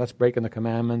wrong. That's breaking the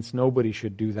commandments. Nobody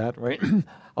should do that, right? I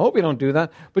hope you don't do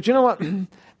that. But you know what?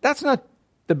 That's not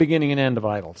the beginning and end of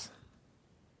idols.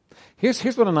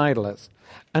 Here's what an idol is.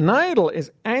 An idol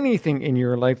is anything in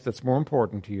your life that's more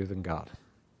important to you than God.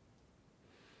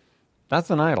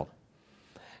 That's an idol.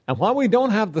 And while we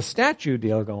don't have the statue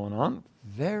deal going on,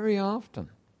 very often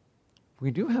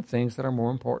we do have things that are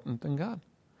more important than God.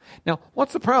 Now,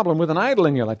 what's the problem with an idol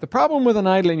in your life? The problem with an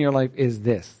idol in your life is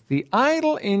this. The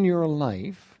idol in your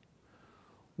life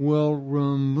will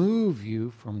remove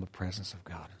you from the presence of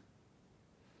God.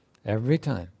 Every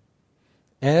time.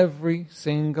 Every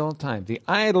single time. The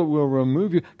idol will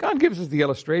remove you. God gives us the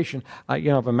illustration,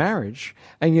 of a marriage.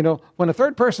 And, when a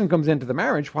third person comes into the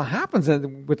marriage, what happens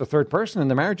with the third person in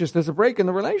the marriage is there's a break in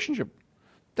the relationship.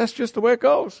 That's just the way it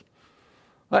goes.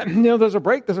 There's a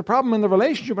break, there's a problem in the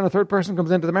relationship when a third person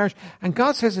comes into the marriage. And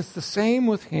God says it's the same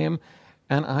with him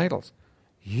and idols.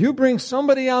 You bring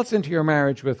somebody else into your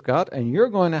marriage with God, and you're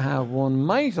going to have one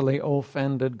mightily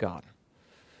offended God.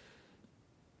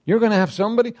 You're going to have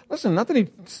somebody, listen, not that he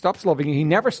stops loving you, he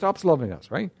never stops loving us,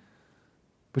 right?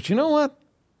 But you know what?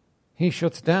 He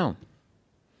shuts down.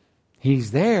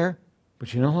 He's there,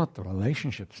 but you know what? The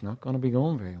relationship's not going to be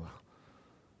going very well.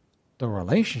 The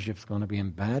relationship's going to be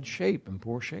in bad shape, in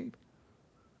poor shape.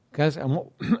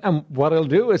 And what he'll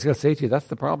do is he'll say to you, that's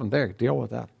the problem there, deal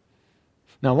with that.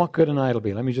 Now, what could an idol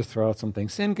be? Let me just throw out some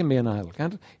things. Sin can be an idol,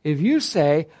 can't it? If you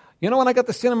say, when I got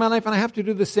the sin in my life and I have to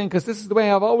do this sin because this is the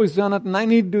way I've always done it and I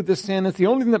need to do this sin, it's the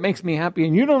only thing that makes me happy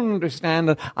and you don't understand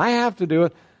it, I have to do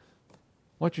it.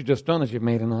 What you've just done is you've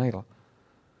made an idol.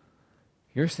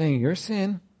 You're saying your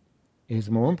sin is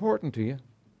more important to you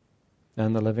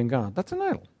than the living God. That's an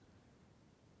idol.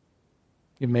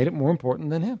 You've made it more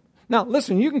important than him. Now,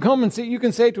 listen, you can come and you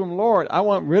can say to him, Lord, I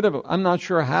want rid of it. I'm not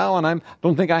sure how, and I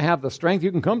don't think I have the strength.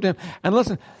 You can come to him. And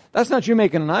listen, that's not you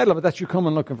making an idol of it. That's you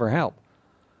coming looking for help.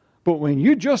 But when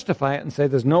you justify it and say,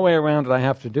 there's no way around it, I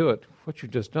have to do it, what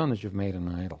you've just done is you've made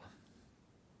an idol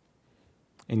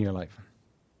in your life.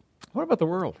 What about the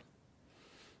world?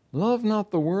 Love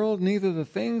not the world, neither the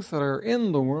things that are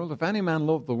in the world. If any man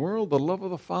love the world, the love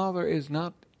of the Father is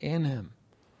not in him.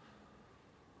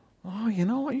 Oh, you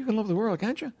know what? You can love the world,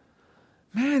 can't you?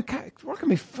 Man, work can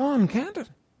be fun, can't it?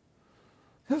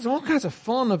 There's all kinds of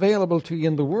fun available to you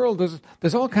in the world.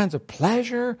 There's all kinds of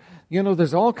pleasure.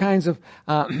 There's all kinds of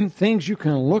things you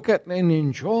can look at and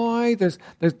enjoy.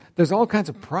 There's all kinds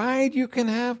of pride you can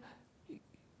have.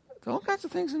 There's all kinds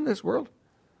of things in this world.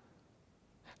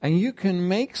 And you can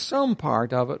make some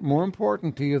part of it more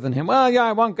important to you than him. Well, yeah,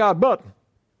 I want God, but...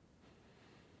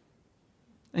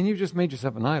 And you've just made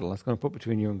yourself an idol that's going to put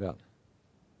between you and God.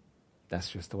 That's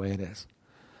just the way it is.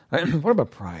 What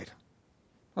about pride?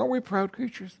 Aren't we proud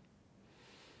creatures?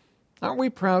 Aren't we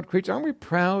proud creatures? Aren't we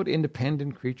proud,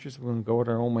 independent creatures who can go it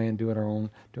our own way and do our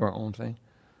own thing?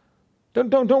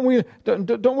 Don't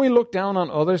we look down on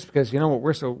others because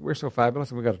we're so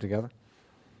fabulous and we got it together,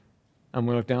 and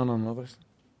we look down on others?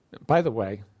 By the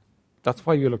way, that's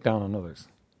why you look down on others.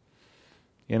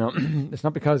 It's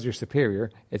not because you're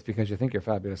superior; it's because you think you're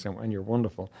fabulous and you're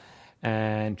wonderful.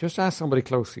 And just ask somebody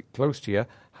close to you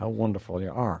how wonderful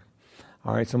you are.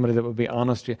 All right, somebody that will be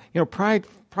honest to you. Pride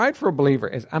for a believer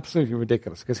is absolutely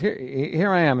ridiculous. Because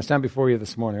here I am, I stand before you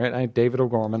this morning, right? I'm David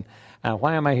O'Gorman.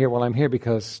 Why am I here? Well, I'm here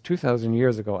because 2,000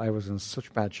 years ago, I was in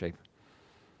such bad shape.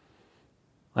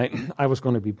 I was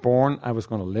going to be born, I was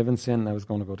going to live in sin, and I was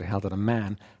going to go to hell. That a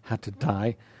man had to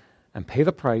die and pay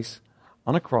the price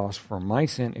on a cross for my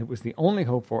sin. It was the only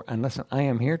hope for, and listen, I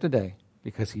am here today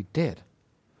because he did.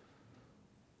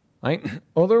 Right?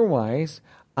 Otherwise,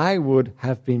 I would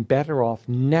have been better off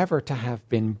never to have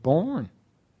been born.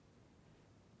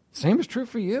 Same is true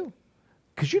for you.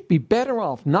 Because you'd be better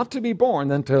off not to be born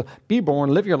than to be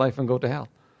born, live your life, and go to hell.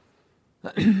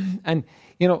 And,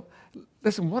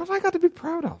 listen, what have I got to be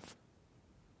proud of?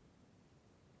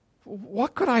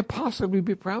 What could I possibly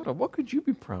be proud of? What could you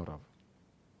be proud of?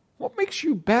 What makes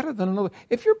you better than another?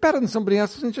 If you're better than somebody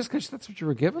else, it's just because that's what you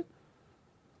were given.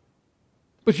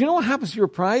 But you know what happens to your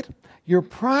pride? Your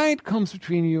pride comes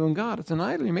between you and God. It's an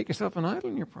idol. You make yourself an idol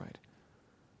in your pride.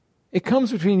 It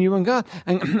comes between you and God.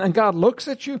 And God looks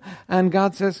at you and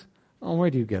God says, oh, where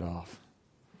do you get off?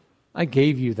 I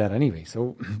gave you that anyway,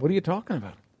 so what are you talking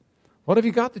about? What have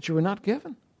you got that you were not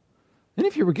given? And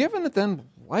if you were given it, then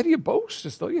why do you boast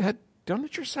as though you had done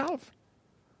it yourself?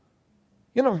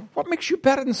 What makes you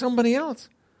better than somebody else?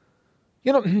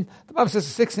 The Bible says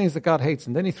the 6 things that God hates,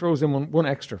 and then he throws in one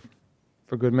extra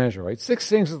for good measure, right? 6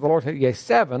 things that the Lord hates, yes,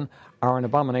 7 are an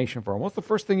abomination for him. What's the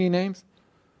first thing he names?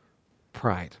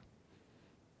 Pride.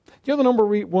 Do you know the number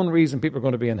one reason people are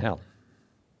going to be in hell?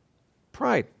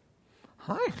 Pride.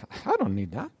 I don't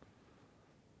need that.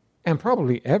 And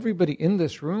probably everybody in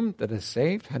this room that is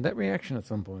saved had that reaction at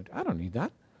some point. I don't need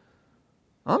that.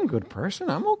 I'm a good person.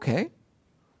 I'm okay.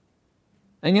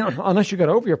 And unless you got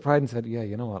over your pride and said, yeah,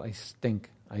 you know what, I stink.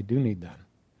 I do need that.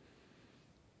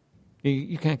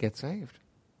 You can't get saved.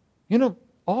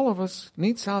 All of us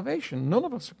need salvation. None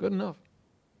of us are good enough.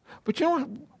 But you know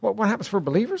what happens for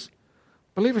believers?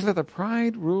 Believers let their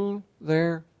pride rule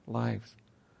their lives.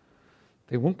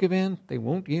 They won't give in. They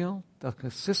won't yield. They'll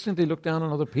consistently look down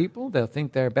on other people. They'll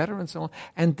think they're better and so on.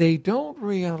 And they don't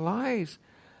realize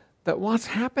that what's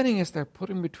happening is they're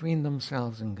putting between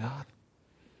themselves and God.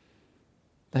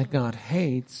 That God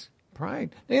hates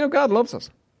pride. Now, God loves us.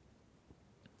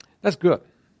 That's good.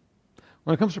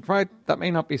 When it comes to pride, that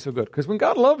may not be so good. Because when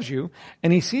God loves you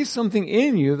and he sees something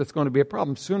in you that's going to be a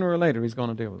problem, sooner or later he's going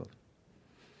to deal with it.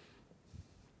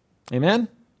 Amen?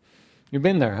 You've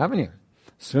been there, haven't you?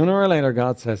 Sooner or later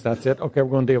God says, that's it. Okay,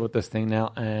 we're going to deal with this thing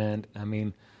now. And,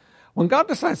 when God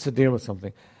decides to deal with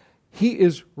something, he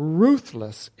is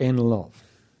ruthless in love.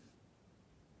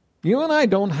 You and I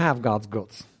don't have God's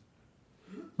guts.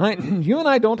 Right? You and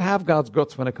I don't have God's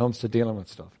guts when it comes to dealing with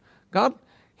stuff. God,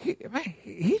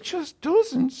 he just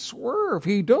doesn't swerve.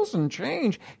 He doesn't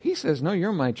change. He says, no,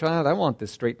 you're my child. I want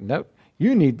this straightened out.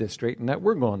 You need this straightened out.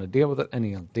 We're going to deal with it, and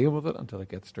he'll deal with it until it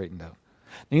gets straightened out.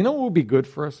 Now, you know what would be good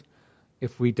for us?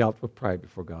 If we dealt with pride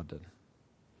before God did.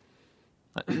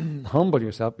 Humble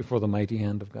yourself before the mighty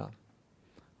hand of God.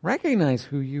 Recognize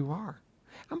who you are.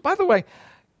 And by the way,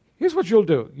 here's what you'll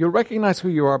do. You'll recognize who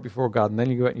you are before God, and then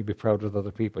you go out and you be proud with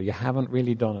other people. You haven't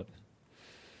really done it.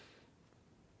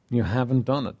 You haven't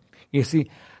done it. You see,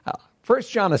 1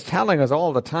 John is telling us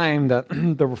all the time that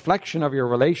the reflection of your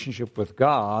relationship with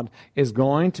God is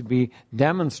going to be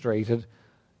demonstrated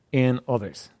in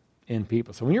others, in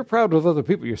people. So when you're proud with other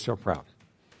people, you're still proud.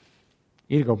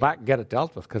 You need to go back and get it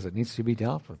dealt with because it needs to be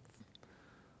dealt with.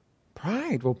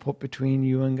 Pride will put between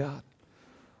you and God.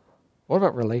 What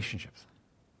about relationships?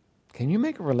 Can you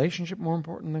make a relationship more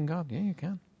important than God? Yeah, you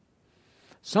can.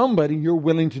 Somebody you're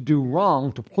willing to do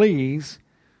wrong to please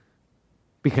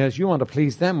because you want to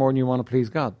please them more than you want to please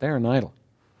God. They're an idol.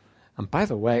 And by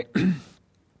the way,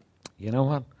 you know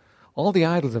what? All the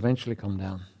idols eventually come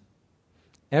down.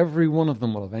 Every one of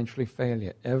them will eventually fail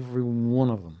you. Every one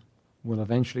of them will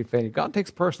eventually fail you. God takes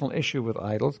personal issue with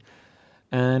idols,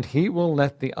 and he will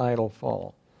let the idol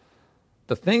fall.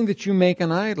 The thing that you make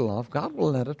an idol of, God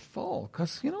will let it fall.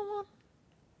 Because, you know what?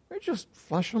 They're just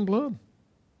flesh and blood.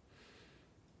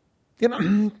 You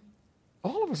know,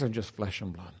 all of us are just flesh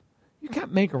and blood. You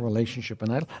can't make a relationship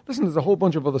an idol. Listen, there's a whole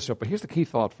bunch of other stuff, but here's the key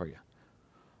thought for you.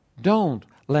 Don't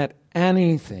let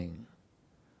anything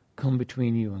come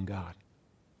between you and God.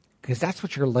 Because that's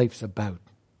what your life's about.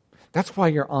 That's why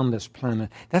you're on this planet.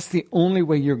 That's the only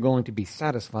way you're going to be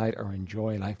satisfied or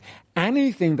enjoy life.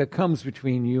 Anything that comes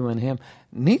between you and him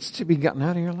needs to be gotten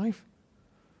out of your life.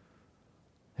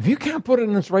 If you can't put it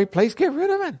in its right place, get rid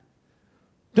of it.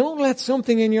 Don't let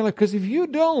something in your life, because if you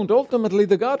don't, ultimately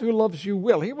the God who loves you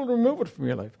will. He will remove it from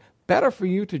your life. Better for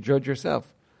you to judge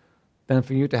yourself than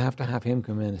for you to have him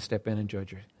come in and step in and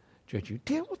judge you.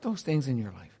 Deal with those things in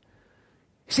your life.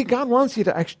 See, God wants you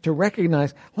to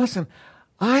recognize, listen,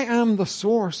 I am the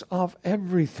source of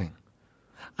everything.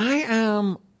 I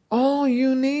am all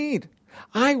you need.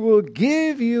 I will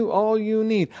give you all you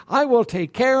need. I will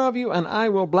take care of you and I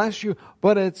will bless you,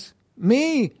 but it's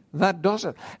me that does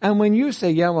it. And when you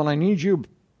say, yeah, well, I need you,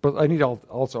 but I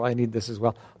need this as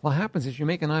well. What happens is you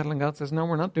make an idol and God says, no,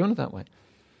 we're not doing it that way.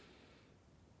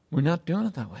 We're not doing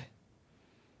it that way.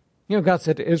 You know, God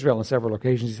said to Israel on several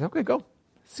occasions, he said, okay, go.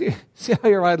 See how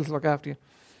your idols look after you.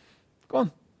 Go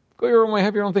on. Go your own way,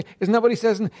 have your own thing. Isn't that what he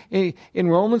says in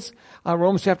Romans?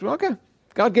 Romans chapter 1. Okay,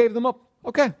 God gave them up.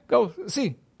 Okay, go,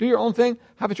 do your own thing,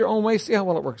 have it your own way, see how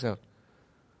well it works out.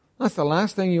 That's the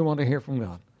last thing you want to hear from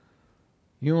God.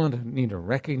 You need to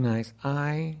recognize,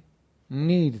 I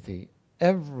need thee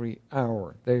every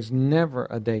hour. There's never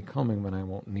a day coming when I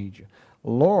won't need you.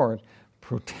 Lord,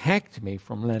 protect me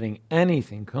from letting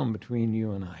anything come between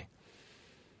you and I.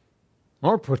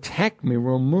 Lord, protect me,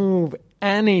 remove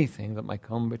anything that might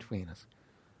come between us.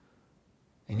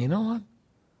 And you know what?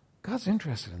 God's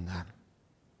interested in that.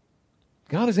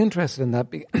 God is interested in that.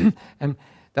 And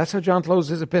that's how John closes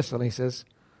his epistle. He says,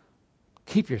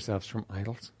 keep yourselves from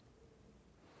idols.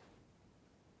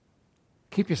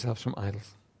 Keep yourselves from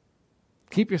idols.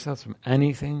 Keep yourselves from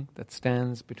anything that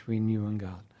stands between you and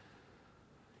God.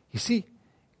 You see,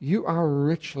 you are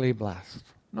richly blessed.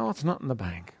 No, it's not in the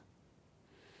bank.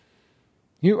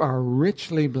 You are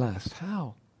richly blessed.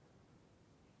 How?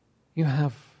 You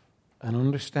have an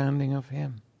understanding of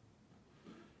him.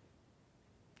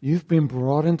 You've been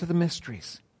brought into the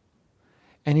mysteries.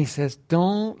 And he says,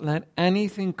 don't let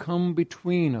anything come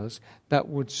between us that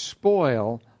would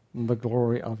spoil the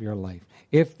glory of your life.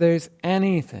 If there's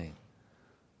anything,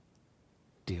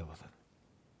 deal with it.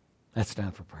 Let's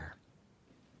stand for prayer.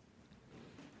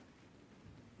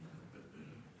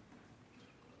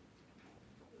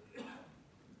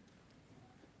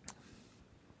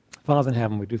 Father in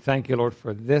heaven, we do thank you, Lord,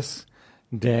 for this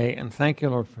day, and thank you,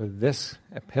 Lord, for this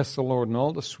epistle, Lord, and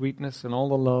all the sweetness and all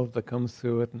the love that comes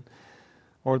through it, and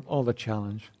all the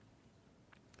challenge.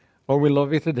 Lord, we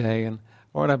love you today. And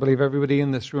Lord, I believe everybody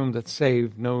in this room that's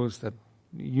saved knows that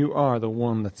you are the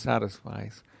one that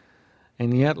satisfies.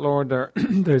 And yet, Lord,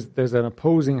 there's an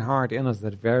opposing heart in us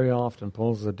that very often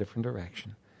pulls us a different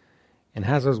direction and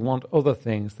has us want other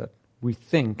things that we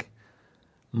think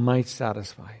might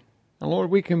satisfy. And Lord,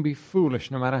 we can be foolish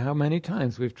no matter how many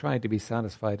times we've tried to be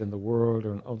satisfied in the world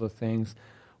or in other things.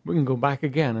 We can go back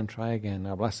again and try again.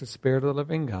 Now, blessed Spirit of the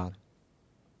living God,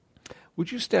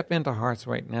 would you step into hearts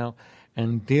right now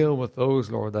and deal with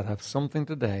those, Lord, that have something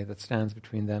today that stands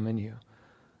between them and you.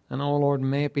 And, oh, Lord,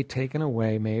 may it be taken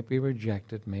away, may it be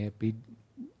rejected, may it be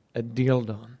a deal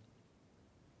done.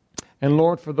 And,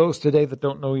 Lord, for those today that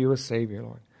don't know you as Savior,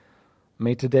 Lord,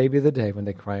 may today be the day when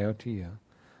they cry out to you.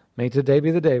 May today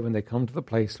be the day when they come to the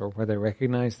place, Lord, where they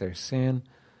recognize their sin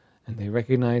and they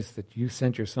recognize that you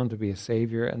sent your Son to be a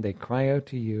Savior, and they cry out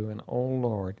to you, and, oh,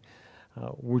 Lord,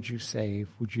 would you save?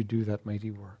 Would you do that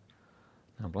mighty work?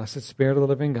 Now, blessed Spirit of the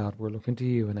living God, we're looking to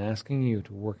you and asking you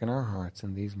to work in our hearts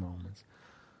in these moments.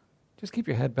 Just keep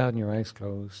your head bowed and your eyes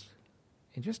closed,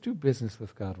 and just do business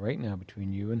with God right now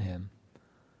between you and him.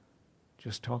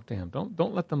 Just talk to him.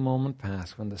 Don't let the moment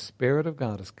pass when the Spirit of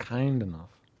God is kind enough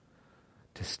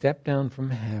to step down from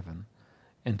heaven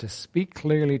and to speak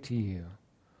clearly to you.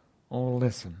 Oh,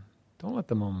 listen. Don't let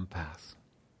the moment pass.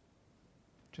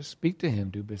 Just speak to him.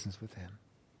 Do business with him.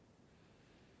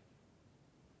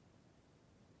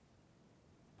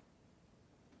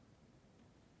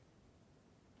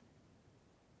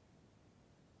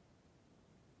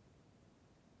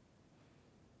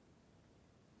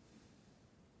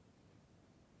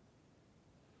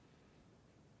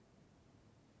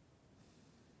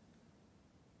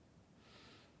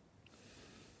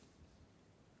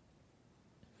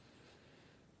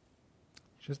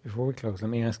 Just before we close, let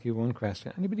me ask you one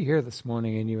question. Anybody here this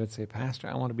morning and you would say, Pastor,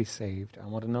 I want to be saved. I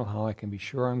want to know how I can be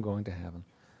sure I'm going to heaven.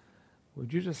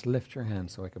 Would you just lift your hand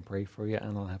so I can pray for you,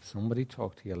 and I'll have somebody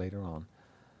talk to you later on.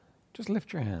 Just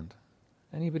lift your hand.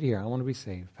 Anybody here, I want to be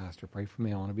saved. Pastor, pray for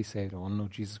me. I want to be saved. I want to know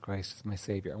Jesus Christ as my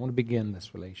Savior. I want to begin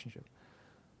this relationship.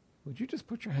 Would you just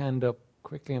put your hand up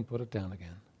quickly and put it down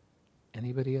again?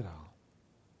 Anybody at all?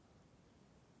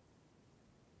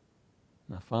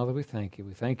 Now, Father, we thank you.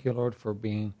 We thank you, Lord, for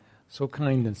being so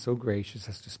kind and so gracious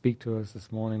as to speak to us this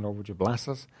morning. Lord, would you bless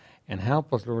us and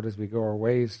help us, Lord, as we go our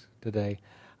ways today,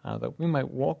 that we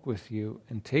might walk with you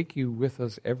and take you with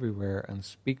us everywhere and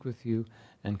speak with you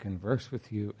and converse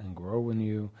with you and grow in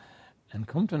you and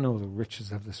come to know the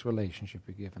riches of this relationship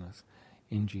you've given us.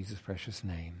 In Jesus' precious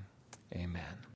name, amen.